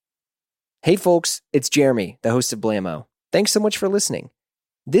Hey folks, it's Jeremy, the host of Blammo. Thanks so much for listening.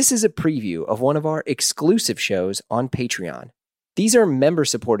 This is a preview of one of our exclusive shows on Patreon. These are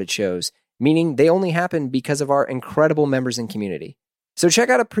member-supported shows, meaning they only happen because of our incredible members and community. So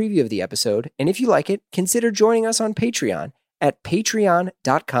check out a preview of the episode, and if you like it, consider joining us on Patreon at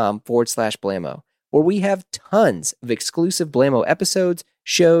patreon.com/Blammo, where we have tons of exclusive Blammo episodes,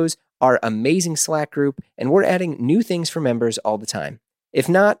 shows, our amazing Slack group, and we're adding new things for members all the time. If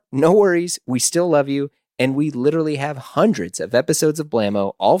not, no worries, we still love you, and we literally have hundreds of episodes of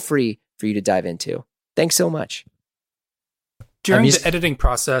Blammo all free for you to dive into. Thanks so much. During the editing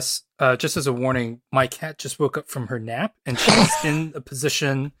process, just as a warning, my cat just woke up from her nap, and she's in a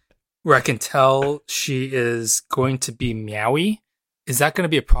position where I can tell she is going to be meowy. Is that going to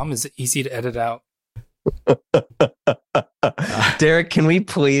be a problem? Is it easy to edit out? Derek, can we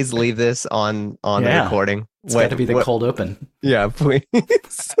please leave this on the recording? It's got to be the cold open. Yeah, please.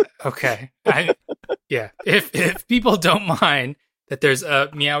 Okay. If people don't mind that there's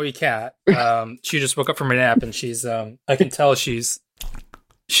a meowy cat, she just woke up from her nap and she's I can tell she's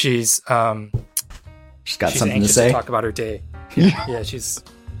got something to say. To talk about her day. Yeah, she's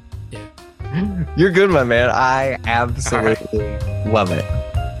You're good, my man. I absolutely love it.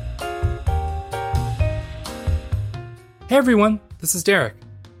 Hey everyone, this is Derek.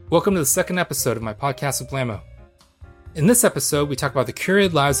 Welcome to the second episode of my podcast with Blammo. In this episode, we talk about the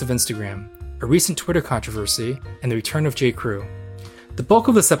curated lives of Instagram, a recent Twitter controversy, and the return of J. Crew. The bulk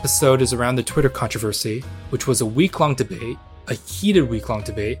of this episode is around the Twitter controversy, which was a week-long debate, a heated week-long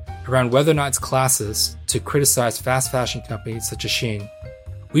debate, around whether or not it's classist to criticize fast fashion companies such as Shein.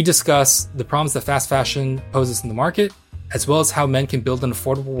 We discuss the problems that fast fashion poses in the market, as well as how men can build an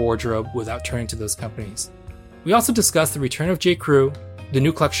affordable wardrobe without turning to those companies. We also discuss the return of J. Crew, the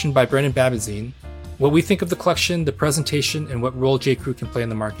new collection by Brendan Babazine, what we think of the collection, the presentation, and what role J. Crew can play in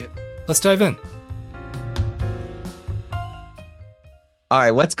the market. Let's dive in. All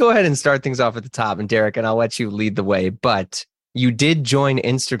right, let's go ahead and start things off at the top. And Derek, and I'll let you lead the way. But you did join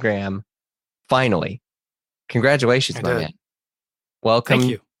Instagram finally. Congratulations, my man. Welcome.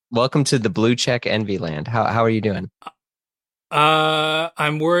 Thank you. Welcome to the blue check envy land. How are you doing?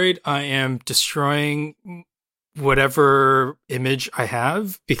 I'm worried I am destroying whatever image I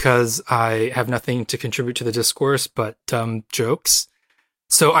have because I have nothing to contribute to the discourse but dumb jokes.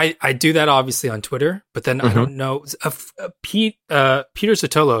 So I do that obviously on Twitter, but then I don't know. Peter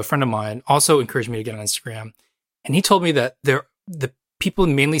Sotolo, a friend of mine, also encouraged me to get on Instagram, and he told me that the people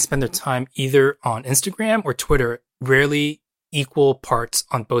mainly spend their time either on Instagram or Twitter, rarely equal parts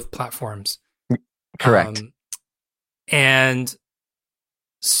on both platforms. Correct. And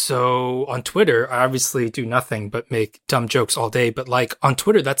so on Twitter, I obviously do nothing but make dumb jokes all day. But like on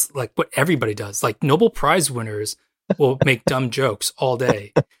Twitter, that's like what everybody does. Like Nobel Prize winners will make dumb jokes all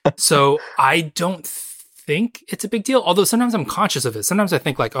day. So I don't think it's a big deal. Although sometimes I'm conscious of it. Sometimes I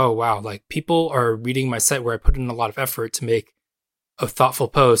think like, oh, wow, like people are reading my site where I put in a lot of effort to make a thoughtful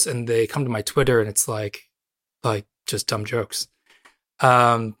post, and they come to my Twitter and it's like just dumb jokes.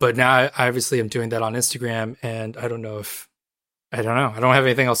 But now I obviously am doing that on Instagram, and I don't know. I don't have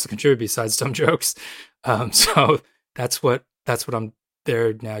anything else to contribute besides dumb jokes. So that's what I'm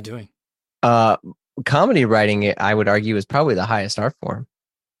there now doing. Comedy writing, I would argue, is probably the highest art form.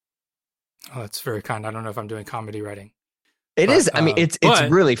 Oh, that's very kind. I don't know if I'm doing comedy writing. It is. I mean, it's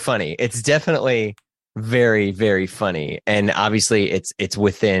really funny. It's definitely very, very funny. And obviously it's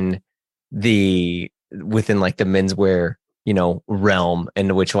within like the menswear, realm,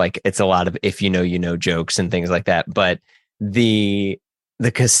 in which like it's a lot of if you know jokes and things like that. But the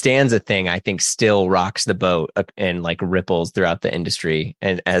Costanza thing, I think, still rocks the boat and like ripples throughout the industry.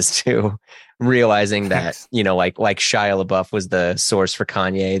 And as to realizing that, like Shia LaBeouf was the source for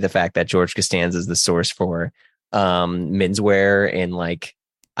Kanye, the fact that George Costanza is the source for menswear, and like,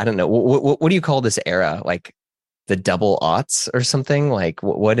 I don't know, what do you call this era? Like the double aughts or something? Like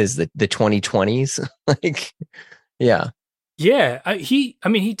what is the 2020s? Like, yeah. Yeah.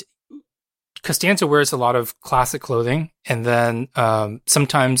 Costanza wears a lot of classic clothing, and then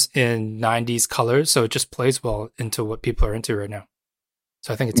sometimes in 90s colors. So it just plays well into what people are into right now.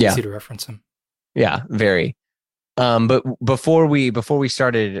 So I think it's easy to reference him. Yeah, very. But before we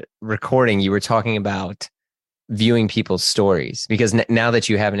started recording, you were talking about viewing people's stories, because now that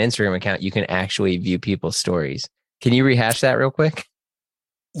you have an Instagram account, you can actually view people's stories. Can you rehash that real quick?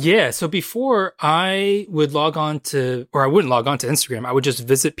 Yeah. So before I would I wouldn't log on to Instagram. I would just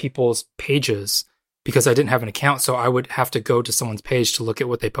visit people's pages because I didn't have an account. So I would have to go to someone's page to look at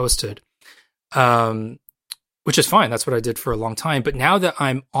what they posted, which is fine. That's what I did for a long time. But now that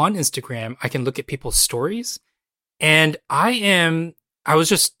I'm on Instagram, I can look at people's stories, and I am I was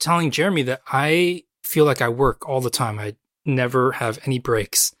just telling Jeremy that I feel like I work all the time. I never have any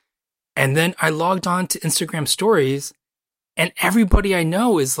breaks. And then I logged on to Instagram stories and everybody I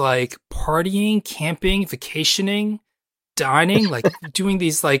know is like partying, camping, vacationing, dining, like doing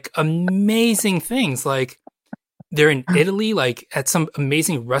these like amazing things. Like they're in Italy, like at some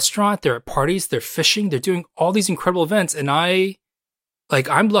amazing restaurant. They're at parties, they're fishing, they're doing all these incredible events. And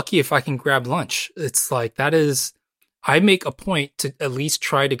I'm lucky if I can grab lunch. It's like, I make a point to at least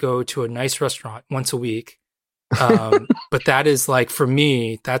try to go to a nice restaurant once a week. But that is like, for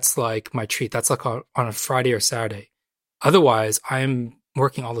me, that's like my treat. That's like on a Friday or Saturday. Otherwise, I'm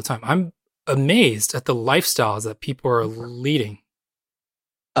working all the time. I'm amazed at the lifestyles that people are leading.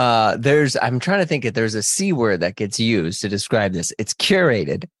 I'm trying to think if there's a C word that gets used to describe this. It's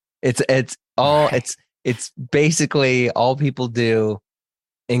curated. It's basically all people do,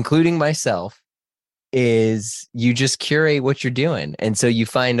 including myself, is you just curate what you're doing. And so you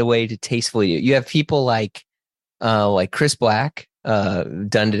find a way to tastefully you have people like Chris Black, Done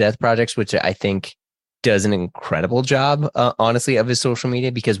to Death Projects, which I think does an incredible job, honestly, of his social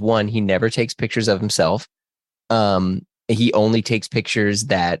media, because one, he never takes pictures of himself. He only takes pictures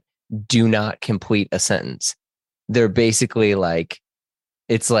that do not complete a sentence. They're basically like,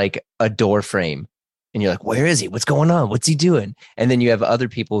 it's like a door frame. And you're like, where is he? What's going on? What's he doing? And then you have other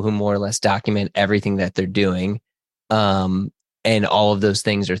people who more or less document everything that they're doing. And all of those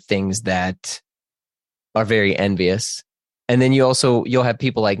things are things that are very envious. And then you'll have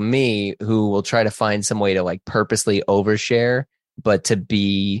people like me who will try to find some way to like purposely overshare, but to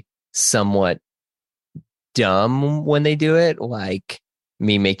be somewhat dumb when they do it. Like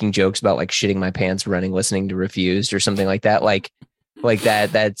me making jokes about like shitting my pants running, listening to Refused or something like that. Like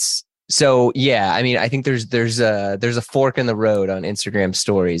that. That's so, yeah. I mean, I think there's a fork in the road on Instagram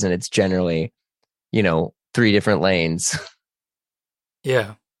stories, and it's generally, 3 different lanes.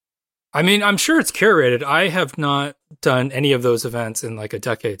 Yeah. I mean, I'm sure it's curated. I have not done any of those events in like a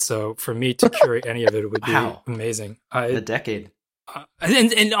decade. So for me to curate any of it would be amazing. A decade.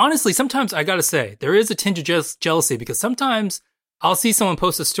 And honestly, sometimes I got to say, there is a tinge of jealousy, because sometimes I'll see someone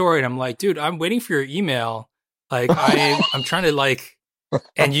post a story and I'm like, dude, I'm waiting for your email. Like I'm trying to like,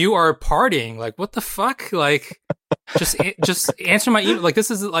 and you are partying. Like, what the fuck? Like, just answer my email. Like,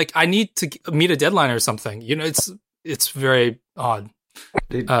 this is like, I need to meet a deadline or something. It's very odd.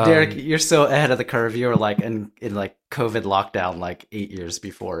 Dude, Derek, you're so ahead of the curve. You were like in like COVID lockdown like 8 years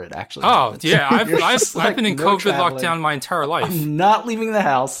before it actually happened. Yeah, I've been in COVID lockdown my entire life. I'm not leaving the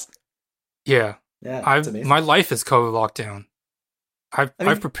house. Yeah, amazing. My life is COVID lockdown.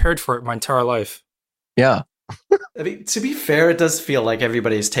 I've prepared for it my entire life. Yeah. I mean, to be fair, it does feel like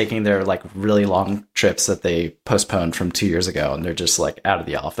everybody's taking their like really long trips that they postponed from 2 years ago, and they're just like out of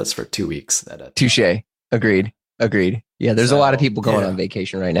the office for 2 weeks. Touché. Agreed. Yeah, there's a lot of people going on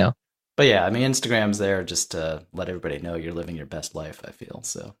vacation right now. But yeah, I mean, Instagram's there just to let everybody know you're living your best life, I feel.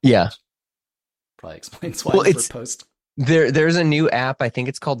 So yeah. Probably explains why it's post. There's a new app, I think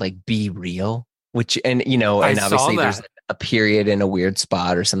it's called like Be Real, which, and obviously there's a period in a weird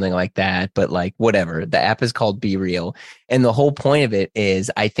spot or something like that, but like whatever. The app is called Be Real. And the whole point of it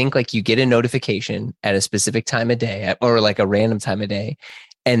is, I think like you get a notification at a specific time of day or like a random time of day,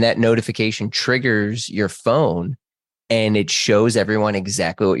 and that notification triggers your phone and it shows everyone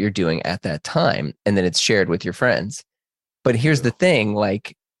exactly what you're doing at that time. And then it's shared with your friends. But here's the thing,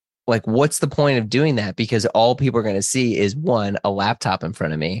 like what's the point of doing that? Because all people are going to see is one, a laptop in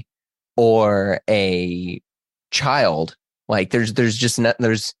front of me, or a child. Like there's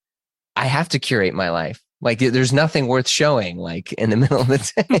I have to curate my life. Like there's nothing worth showing like in the middle of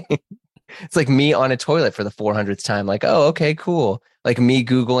the day. It's like me on a toilet for the 400th time. Like, oh, okay, cool. Like me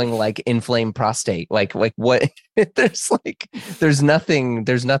Googling like inflamed prostate. Like what? there's nothing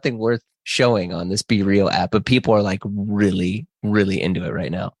worth showing on this Be Real app, but people are like really, really into it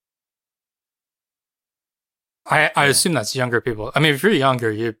right now. I assume that's younger people. I mean, if you're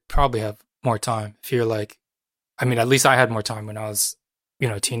younger, you probably have more time. If you're like, I mean, at least I had more time when I was,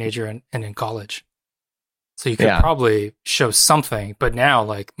 a teenager and in college. So you could probably show something, but now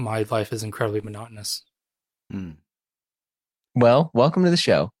like my life is incredibly monotonous. Mm. Well, welcome to the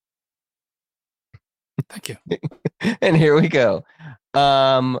show. Thank you. And here we go.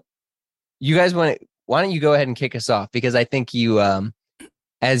 You guys why don't you go ahead and kick us off? Because I think you,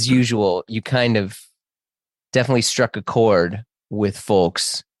 as usual, you kind of definitely struck a chord with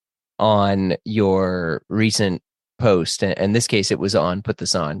folks on your recent post. And in this case, it was on Put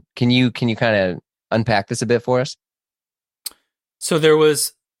This On. Can you kind of unpack this a bit for us? So there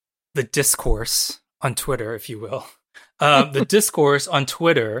was the discourse on Twitter, if you will. The discourse on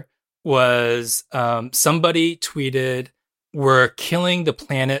Twitter was somebody tweeted we're killing the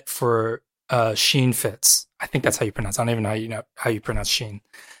planet for Shein Fits. I think that's how you pronounce it. I don't even know how you pronounce Shein.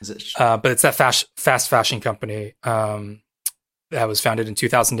 Is it but it's that fast fashion company that was founded in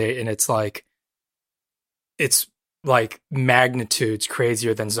 2008, and it's like magnitudes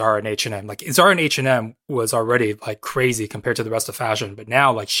crazier than Zara and H&M. Like Zara and H&M was already like crazy compared to the rest of fashion, but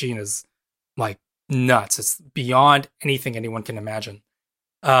now like Shein is like nuts. It's beyond anything anyone can imagine.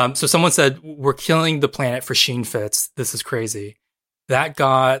 So someone said, we're killing the planet for Shein Fits. This is crazy. That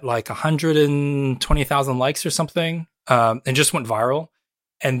got like 120,000 likes or something, and just went viral.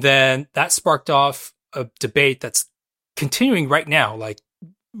 And then that sparked off a debate that's continuing right now, like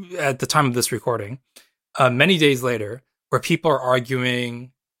at the time of this recording, many days later, where people are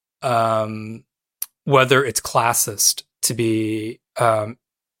arguing whether it's classist to be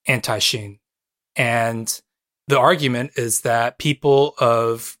anti-Shein. And the argument is that people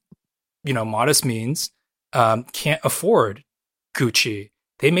of, modest means can't afford Gucci.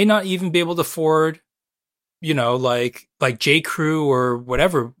 They may not even be able to afford, like J. Crew or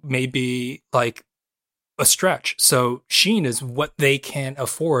whatever may be like a stretch. So Shein is what they can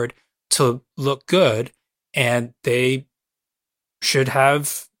afford to look good, and they should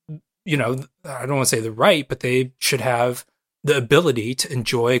have, I don't want to say the right, but they should have the ability to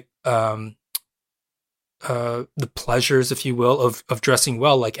enjoy the pleasures, if you will, of dressing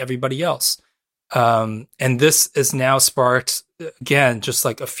well like everybody else. And this is now sparked, again, just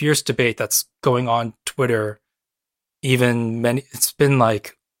like a fierce debate that's going on Twitter. It's been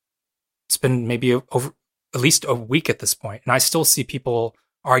maybe over at least a week at this point, and I still see people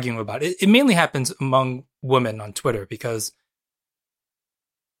arguing about it. It mainly happens among women on Twitter because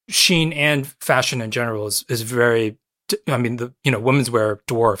Shein and fashion in general is very, women's wear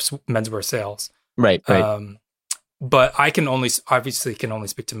dwarfs menswear sales. Right. But I can only speak to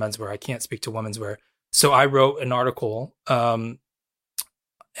menswear. I can't speak to women's wear. So I wrote an article and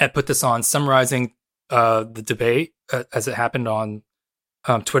put this on summarizing the debate as it happened on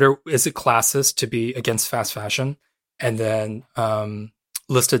Twitter. Is it classist to be against fast fashion? And then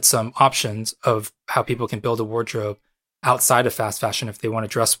listed some options of how people can build a wardrobe outside of fast fashion if they want to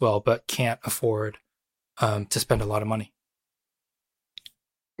dress well but can't afford to spend a lot of money.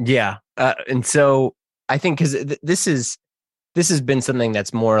 Yeah. And so I think because this has been something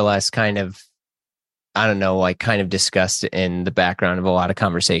that's more or less kind of, I don't know, like kind of discussed in the background of a lot of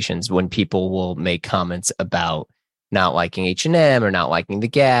conversations when people will make comments about not liking H&M or not liking the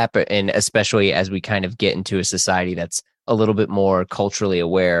Gap. And especially as we kind of get into a society that's a little bit more culturally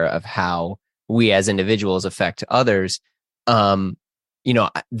aware of how we as individuals affect others.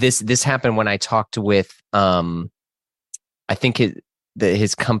 This happened when I talked with, I think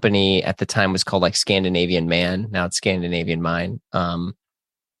his company at the time was called like Scandinavian Man. Now it's Scandinavian Mind.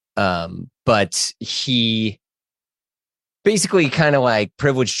 But he basically kind of like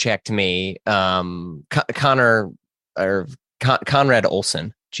privilege checked me. Conrad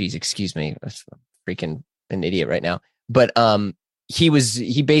Olson. Geez, excuse me. I'm freaking an idiot right now. But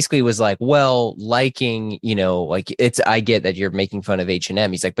he basically was like, well, liking, I get that you're making fun of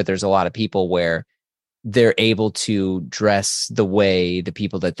H&M. He's like, but there's a lot of people where they're able to dress the way the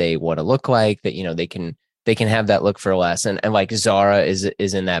people that they want to look like, that, they can have that look for less. And like Zara is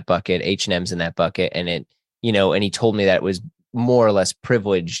in that bucket, H&M's in that bucket. And and he told me that it was more or less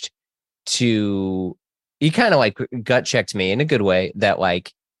privileged he kind of like gut checked me in a good way that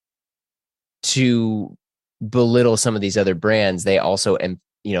like to belittle some of these other brands, they also,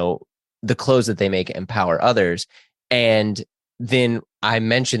 the clothes that they make empower others. And then I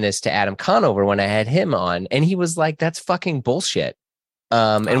mentioned this to Adam Conover when I had him on, and he was like, that's fucking bullshit.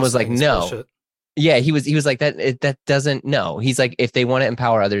 And was like, no. Bullshit. Yeah, he was like that doesn't, no. He's like, if they want to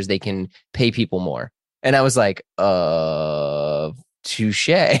empower others, they can pay people more. And I was like, touche.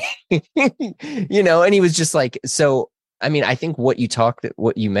 And he was just like, so I mean, I think what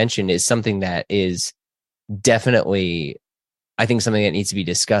you mentioned is something that is definitely, I think something that needs to be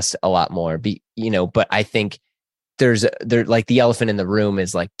discussed a lot more. But I think there's like the elephant in the room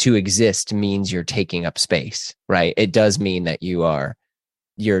is like, to exist means you're taking up space, right? It does mean that you're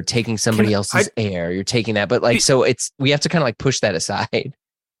taking somebody else's air, you're taking that, but like, so we have to kind of like push that aside.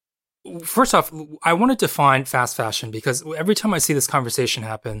 First off, I want to define fast fashion, because every time I see this conversation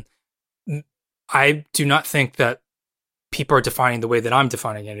happen, I do not think that people are defining the way that I'm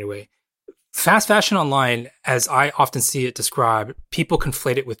defining it anyway. Fast fashion online, as I often see it described, people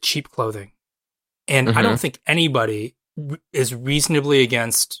conflate it with cheap clothing. And I don't think anybody is reasonably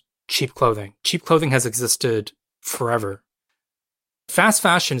against cheap clothing. Cheap clothing has existed forever. Fast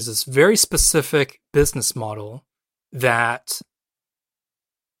fashion is this very specific business model that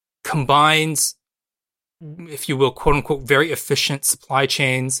combines if you will, quote unquote, very efficient supply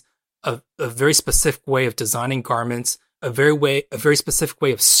chains, a very specific way of designing garments, a very specific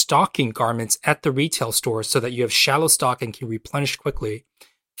way of stocking garments at the retail store so that you have shallow stock and can replenish quickly.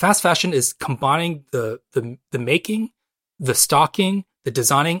 Fast fashion is combining the making, the stocking, the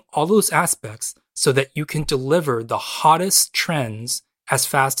designing, all those aspects so that you can deliver the hottest trends as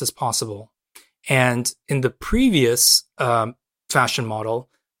fast as possible. And in the previous fashion model,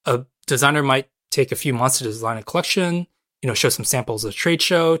 a designer might take a few months to design a collection, show some samples at a trade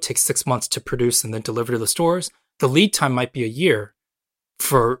show, take 6 months to produce and then deliver to the stores. The lead time might be a year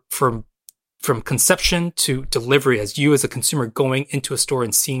from conception to delivery as you as a consumer going into a store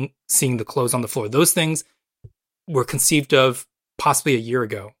and seeing the clothes on the floor. Those things were conceived of possibly a year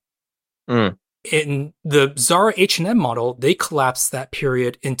ago. In the Zara H&M model, they collapsed that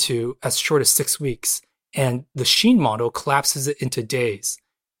period into as short as 6 weeks, and the Shein model collapses it into days.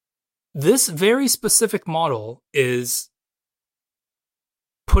 This very specific model is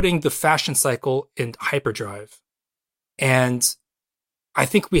putting the fashion cycle in hyperdrive. And I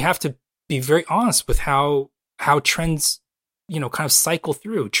think we have to be very honest with how trends, kind of cycle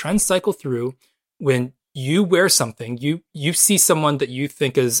through. Trends cycle through when you wear something, you see someone that you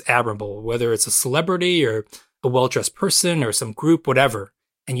think is admirable, whether it's a celebrity or a well-dressed person or some group, whatever.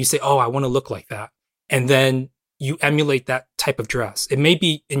 And you say, oh, I want to look like that. And then you emulate that type of dress. It may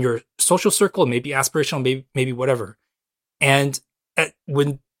be in your social circle, it may be aspirational, maybe whatever. And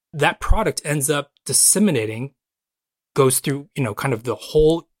when that product ends up disseminating, goes through, kind of the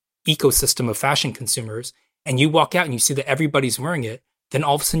whole ecosystem of fashion consumers, and you walk out and you see that everybody's wearing it, then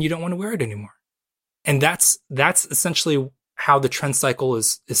all of a sudden you don't want to wear it anymore. And that's essentially how the trend cycle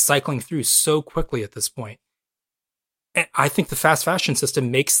is cycling through so quickly at this point. And I think the fast fashion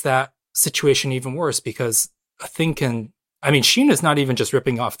system makes that situation even worse because a thing Shein is not even just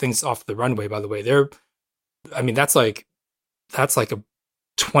ripping off things off the runway, by the way. That's like a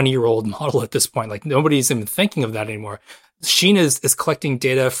 20-year-old model at this point. Like nobody's even thinking of that anymore. Shein is collecting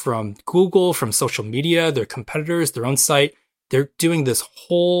data from Google, from social media, their competitors, their own site. They're doing this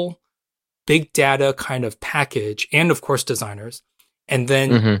whole big data kind of package, and of course designers. And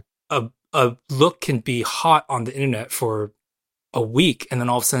then a look can be hot on the internet for a week, and then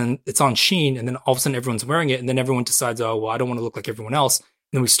all of a sudden it's on Shein, and then all of a sudden everyone's wearing it, and then everyone decides, oh, well, I don't want to look like everyone else. And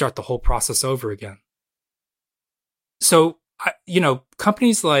then we start the whole process over again. So,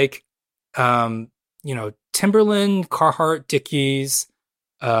 companies like, Timberland, Carhartt, Dickies,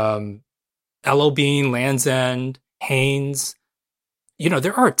 L.O. Bean, Land's End, Hanes,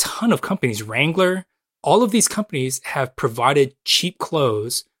 there are a ton of companies, Wrangler. All of these companies have provided cheap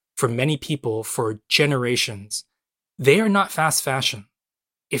clothes for many people for generations. They are not fast fashion.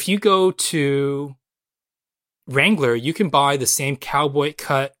 If you go to Wrangler, you can buy the same cowboy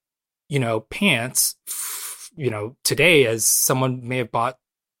cut, pants, today as someone may have bought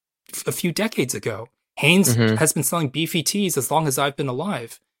a few decades ago. Hanes has been selling beefy tees as long as I've been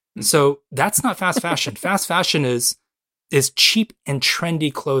alive. So that's not fast fashion. Fast fashion is cheap and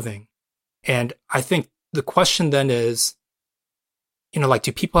trendy clothing. And I think the question then is,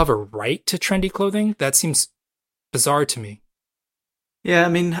 do people have a right to trendy clothing? That seems bizarre to me. Yeah,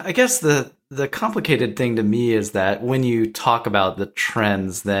 I guess the complicated thing to me is that when you talk about the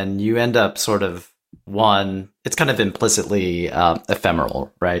trends, then you end up sort of it's kind of implicitly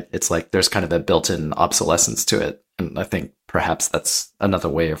ephemeral, right? It's like there's kind of a built-in obsolescence to it. And I think perhaps that's another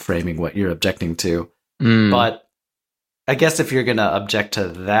way of framing what you're objecting to. But I guess if you're going to object to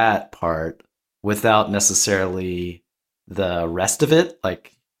that part without necessarily the rest of it,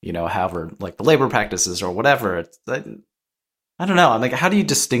 however, like the labor practices or whatever, I don't know. I'm like, how do you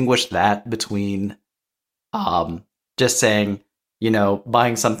distinguish that between just saying,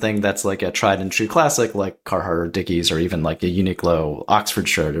 buying something that's like a tried and true classic, like Carhartt or Dickies, or even like a Uniqlo Oxford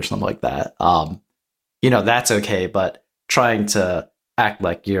shirt or something like that. That's okay, but trying to act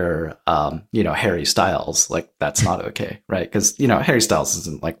like you're, Harry Styles, like that's not okay, right? Because, Harry Styles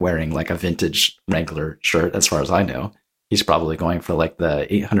isn't like wearing like a vintage Wrangler shirt, as far as I know. He's probably going for like the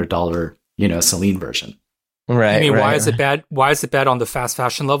 $800, Celine version. Right. Why is it bad? Why is it bad on the fast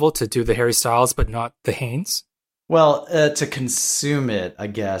fashion level to do the Harry Styles, but not the Hanes? Well, to consume it, I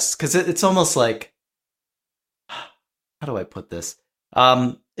guess, because it's almost like, how do I put this?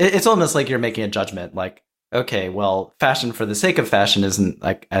 It's almost like you're making a judgment, like, okay, well, fashion for the sake of fashion isn't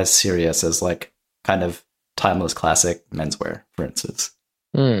like as serious as like kind of timeless classic menswear, for instance.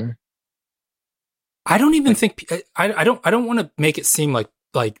 I don't even think I don't want to make it seem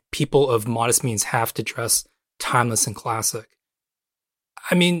like people of modest means have to dress timeless and classic.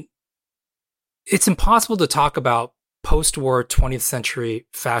 It's impossible to talk about post-war 20th century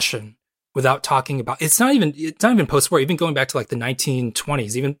fashion without talking about, it's not even post-war, even going back to like the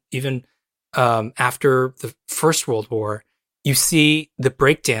 1920s, even after the First World War, you see the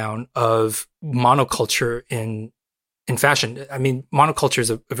breakdown of monoculture in fashion. I mean, monoculture is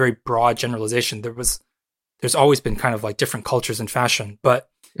a very broad generalization. There's always been kind of like different cultures in fashion, but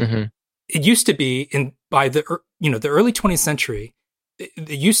it used to be by the early 20th century, it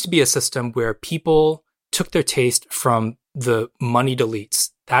used to be a system where people took their taste from the moneyed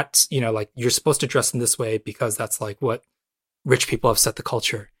elites. That's, like you're supposed to dress in this way because that's like what rich people have set the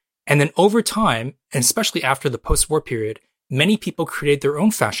culture. And then over time, and especially after the post-war period, many people created their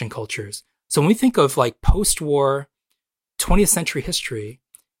own fashion cultures. So when we think of like post-war 20th century history,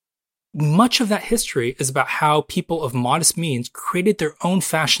 much of that history is about how people of modest means created their own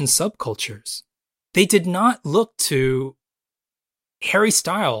fashion subcultures. They did not look to Harry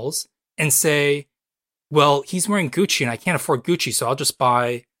Styles and say, well, he's wearing Gucci and I can't afford Gucci, so I'll just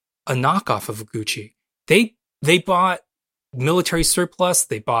buy a knockoff of a Gucci. They bought military surplus,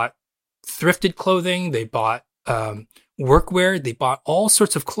 they bought thrifted clothing, they bought workwear, they bought all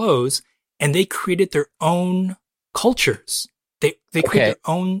sorts of clothes, and they created their own cultures. They created their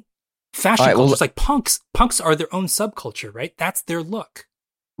own fashion cultures. Like punks are their own subculture, right? That's their look.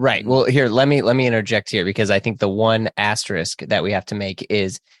 Right. Well, here, let me interject here, because I think the one asterisk that we have to make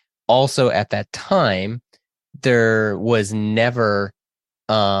is also at that time, there was never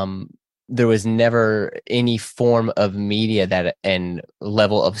any form of media and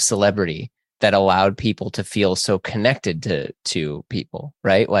level of celebrity that allowed people to feel so connected to people,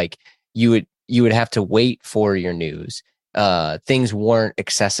 right? Like you would have to wait for your news. Things weren't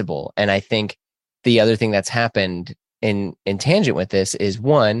accessible. And I think the other thing that's happened in tangent with this is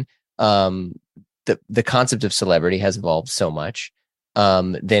one, the concept of celebrity has evolved so much.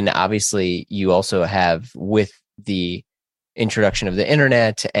 Then obviously you also have, with the introduction of the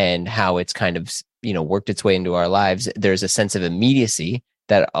internet and how it's kind of, worked its way into our lives, there's a sense of immediacy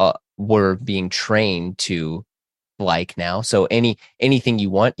that we're being trained to like now. So anything you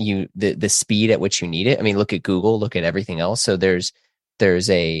want, the speed at which you need it. I mean, look at Google, look at everything else. So there's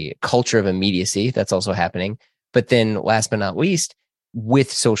a culture of immediacy that's also happening. But then last but not least, with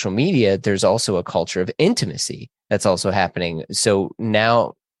social media, there's also a culture of intimacy that's also happening. So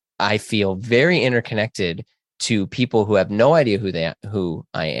now I feel very interconnected to people who have no idea who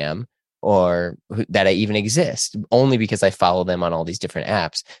I am, or that I even exist, only because I follow them on all these different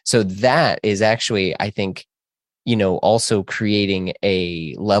apps. So that is actually, I think, also creating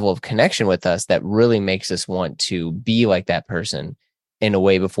a level of connection with us that really makes us want to be like that person in a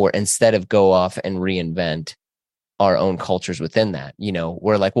way before, instead of go off and reinvent our own cultures within that.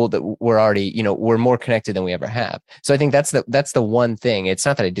 We're like, well, we're already, we're more connected than we ever have. So I think that's the one thing. It's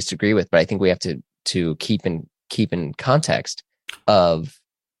not that I disagree with, but I think we have to keep in context of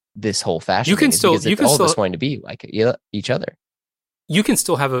this whole fashion. You can still of us wanting to be like each other. You can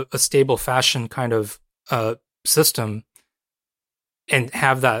still have a stable fashion kind of system and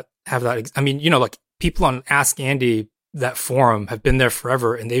have that. I mean, like people on Ask Andy, that forum, have been there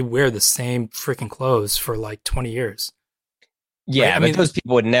forever, and they wear the same freaking clothes for like 20 years. Yeah, right? but I mean, those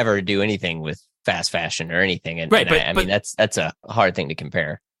people would never do anything with fast fashion or anything. And, right, I mean, that's a hard thing to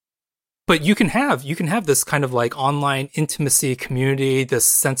compare. But you can have this kind of like online intimacy, community, this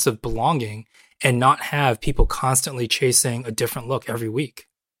sense of belonging, and not have people constantly chasing a different look every week.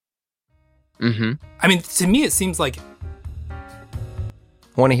 Mm-hmm. I mean, to me, it seems like...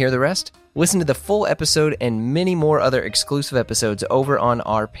 Want to hear the rest? Listen to the full episode and many more other exclusive episodes over on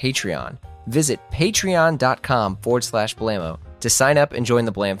our Patreon. Visit patreon.com/Blamo to sign up and join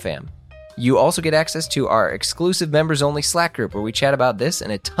the Blam fam. You also get access to our exclusive members-only Slack group where we chat about this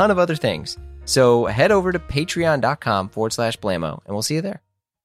and a ton of other things. So head over to patreon.com/Blamo and we'll see you there.